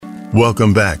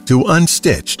Welcome back to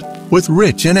Unstitched with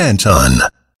Rich and Anton.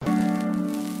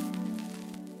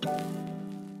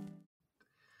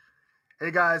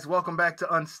 Hey guys, welcome back to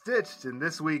Unstitched, and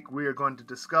this week we are going to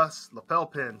discuss lapel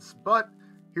pins. But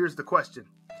here's the question.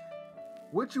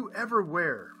 Would you ever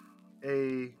wear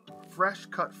a fresh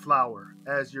cut flower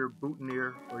as your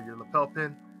boutonniere or your lapel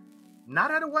pin?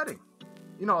 Not at a wedding.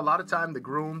 You know, a lot of time the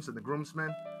grooms and the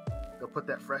groomsmen, they'll put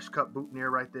that fresh cut boutonniere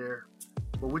right there.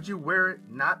 But would you wear it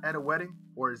not at a wedding,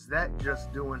 or is that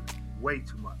just doing way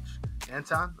too much?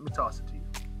 Anton, let me toss it to you.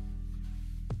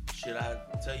 Should I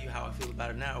tell you how I feel about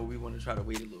it now, or we want to try to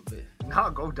wait a little bit? No,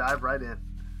 go dive right in.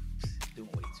 Doing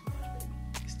way too much, baby.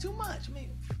 It's too much. I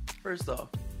mean, first off,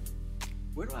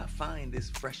 where do I find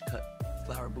this fresh cut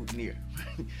flower boutonniere?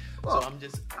 Well,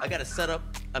 So I got to set up.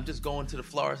 I'm just going to the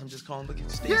florist. I'm just calling, look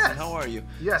at Stacy. Yes. How are you?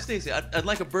 Yes. Stacy, I'd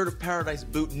like a bird of paradise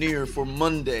boutonniere for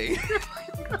Monday.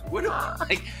 What are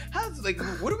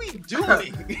we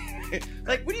doing?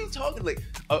 Like, what are you talking? Like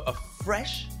a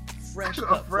fresh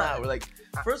cut flower. Like,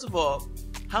 first of all,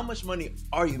 how much money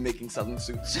are you making selling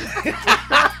suits?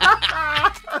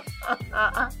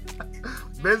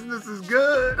 Business is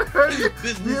good. Business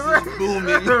is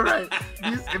booming. Right.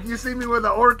 If you see me with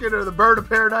an orchid or the bird of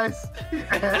paradise,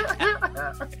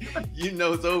 you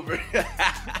know it's over.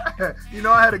 you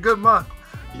know I had a good month.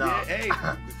 No. Yeah, hey,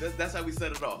 that's how we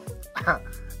set it off.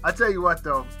 I tell you what,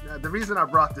 though, the reason I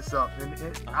brought this up, and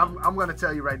I'm going to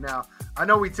tell you right now. I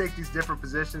know we take these different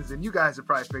positions, and you guys have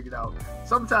probably figured out.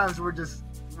 Sometimes we're just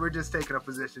taking a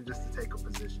position just to take a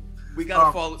position. We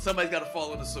gotta follow. Somebody's gotta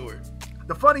follow the sword.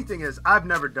 The funny thing is, I've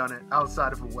never done it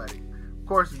outside of a wedding. Of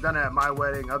course, we've done it at my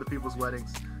wedding, other people's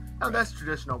weddings. Now, that's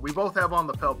traditional. We both have on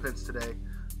lapel pins today.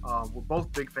 We're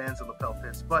both big fans of lapel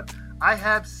pins, but I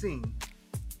have seen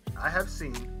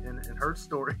and heard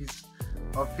stories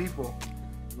of people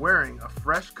wearing a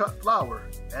fresh cut flower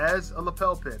as a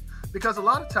lapel pin. Because a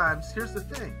lot of times, here's the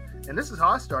thing, and this is how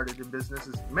I started in business,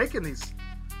 is making these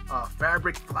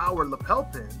fabric flower lapel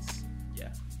pins.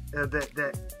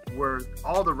 That were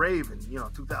all the rave in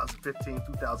 2015,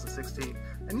 2016,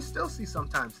 and you still see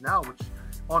sometimes now, which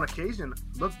on occasion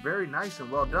look very nice and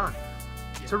well done.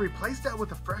 Yeah. To replace that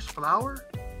with a fresh flower,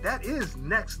 that is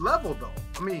next level, though.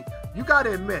 I mean, you got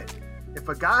to admit, if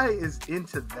a guy is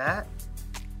into that,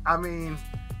 I mean,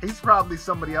 he's probably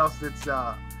somebody else that's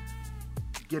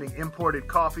getting imported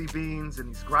coffee beans and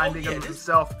he's grinding them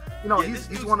himself.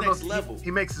 He's one of those. Level. He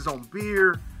makes his own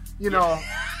beer. You know.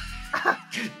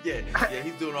 yeah,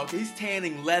 he's doing okay. He's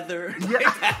tanning leather. Yeah,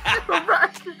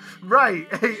 right.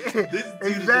 This dude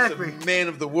exactly. is just a man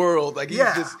of the world. Like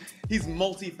he's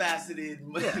multifaceted.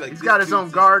 Yeah. Like, he's got his own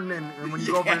garden, and when you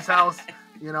go over his house,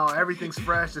 everything's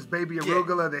fresh. There's baby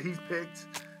arugula that he's picked.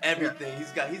 Everything.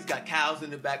 Yeah. He's got cows in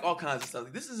the back, all kinds of stuff.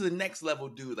 Like, this is a next level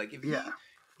dude. Like he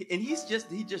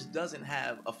just doesn't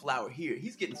have a flower here.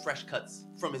 He's getting fresh cuts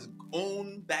from his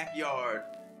own backyard.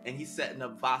 And he's setting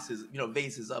up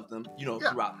vases of them,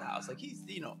 throughout the house. Like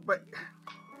But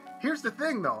here's the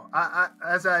thing, though.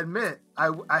 As I admit,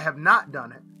 I have not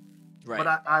done it. Right.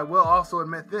 But I will also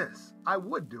admit this. I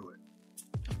would do it.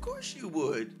 Of course you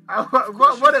would.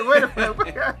 Wait a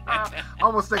minute. I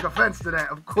almost take offense to that.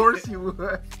 Of course you would.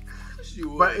 Of course you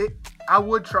would. But I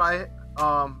would try it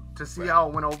to see how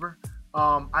it went over.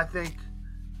 I think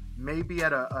maybe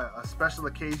at a special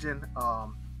occasion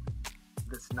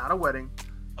that's not a wedding.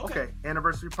 Okay,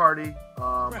 anniversary party.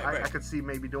 I could see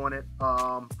maybe doing it.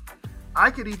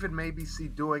 I could even maybe see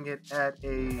doing it at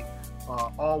a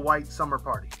all-white summer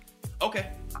party. Okay.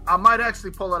 I might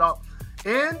actually pull it off.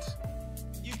 And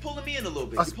you pulling me in a little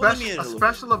bit. A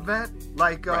special event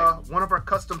like one of our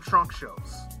custom trunk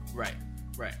shows. Right.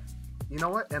 You know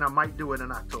what? And I might do it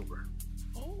in October.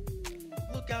 Oh,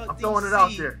 look out! I'm throwing it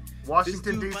out there.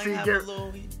 Washington D.C.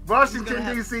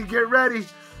 Get ready.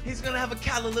 He's gonna have a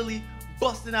calla lily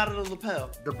busting out of the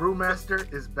lapel. The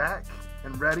brewmaster is back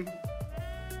and ready.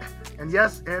 And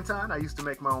yes, Anton, I used to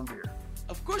make my own beer.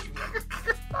 Of course you do.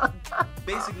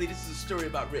 Basically, this is a story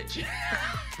about Rich.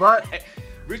 But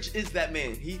Rich is that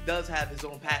man. He does have his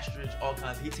own pasturage, all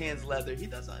kinds. He tans leather. He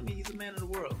does. I mean, he's a man of the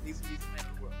world. He's a man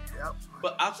of the world. Yep.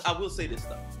 But I will say this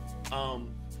though.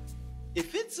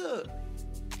 If it's a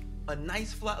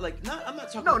nice flower, like I'm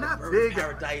not talking about not bird big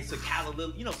paradise or calla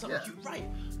lily, something cute, right?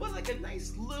 But like a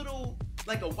nice little,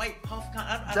 like a white puff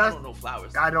kind. I don't know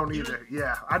flowers. I don't either.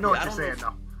 I know what you're saying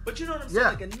though. But you know what I'm saying?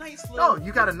 Like a nice little. No,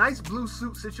 you got a nice blue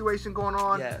suit situation going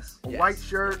on. Yes. A white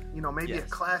shirt. Maybe a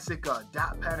classic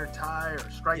dot pattern tie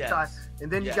or stripe tie, and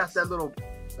then you got that little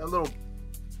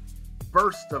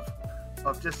burst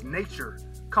of just nature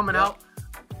coming out.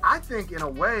 I think in a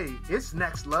way it's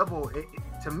next level.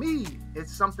 to me,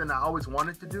 it's something I always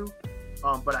wanted to do,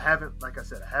 but I haven't. Like I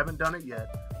said, I haven't done it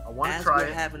yet. I want to try it. As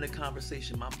we're having a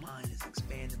conversation, my mind is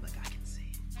expanding. Like I can see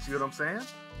it. See what I'm saying?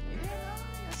 Yeah,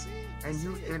 I see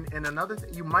it. And another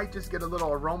thing, you might just get a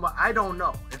little aroma. I don't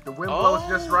know if the wind blows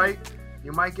just right.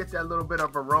 You might get that little bit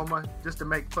of aroma just to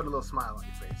put a little smile on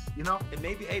your face. You know? And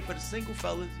maybe, hey, for the single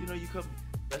fellas, you know, you could,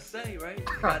 let's say, right?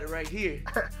 You got it right here.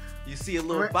 You see a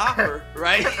little bopper,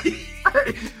 right?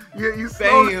 you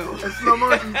slow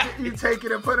motion, you take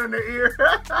it and put it in the ear.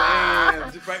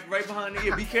 Bam, just right behind the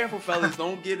ear. Be careful, fellas.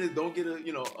 Don't get a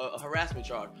a harassment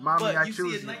charge. Mommy, but I you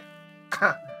choose see you.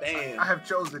 Bam. I have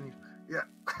chosen you. Yeah.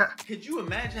 Could you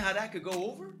imagine how that could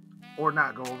go over? Or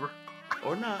not go over.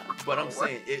 Or not. But I'm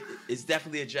saying it's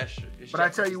definitely a gesture. But I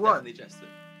tell you what,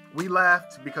 we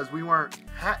laughed because we weren't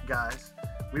hat guys.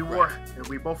 We wore, and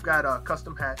we both got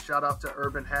custom hats. Shout out to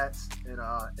Urban Hats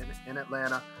in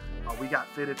Atlanta. We got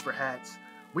fitted for hats.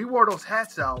 We wore those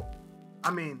hats out.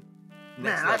 I mean,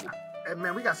 man,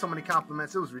 we got so many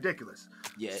compliments. It was ridiculous.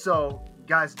 Yeah. So,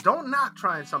 guys, don't knock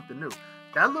trying something new.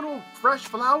 That little fresh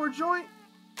flower joint.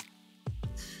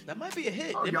 That might be a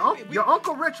hit. Oh, your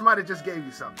Uncle Rich might have just gave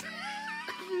you something.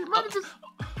 He might have just.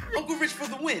 Uncle Rich for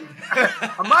the win.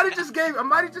 I might have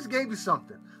just gave you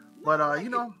something. But you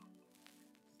know.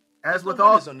 As with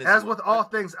all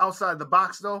things outside the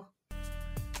box, though,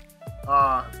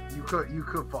 you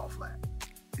could fall flat.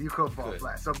 You could fall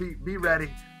flat. So be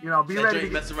ready. You know, be ready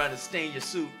to mess around and stain your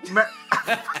suit.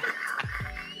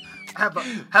 have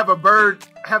a bird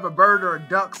or a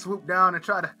duck swoop down and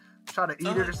try to eat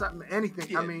it or something. Anything.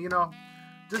 Yeah. I mean, you know,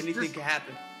 anything can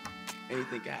happen.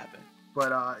 Anything can happen.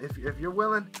 But if you're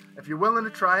willing to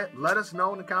try it, let us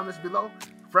know in the comments below.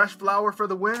 Fresh flower for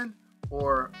the win,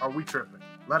 or are we tripping?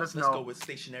 Let us know. Let's go with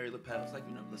stationary lapels, like,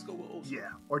 you know. Let's go with old. Yeah,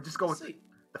 or just go with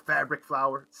the fabric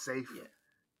flower, safe. Yeah.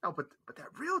 No, but that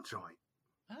real joint.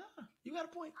 You got a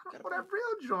point. That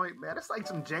real joint, man. It's like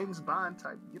some James Bond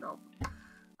type, you know.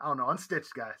 I don't know.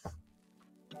 Unstitched, guys.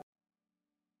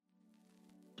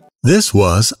 This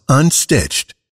was Unstitched.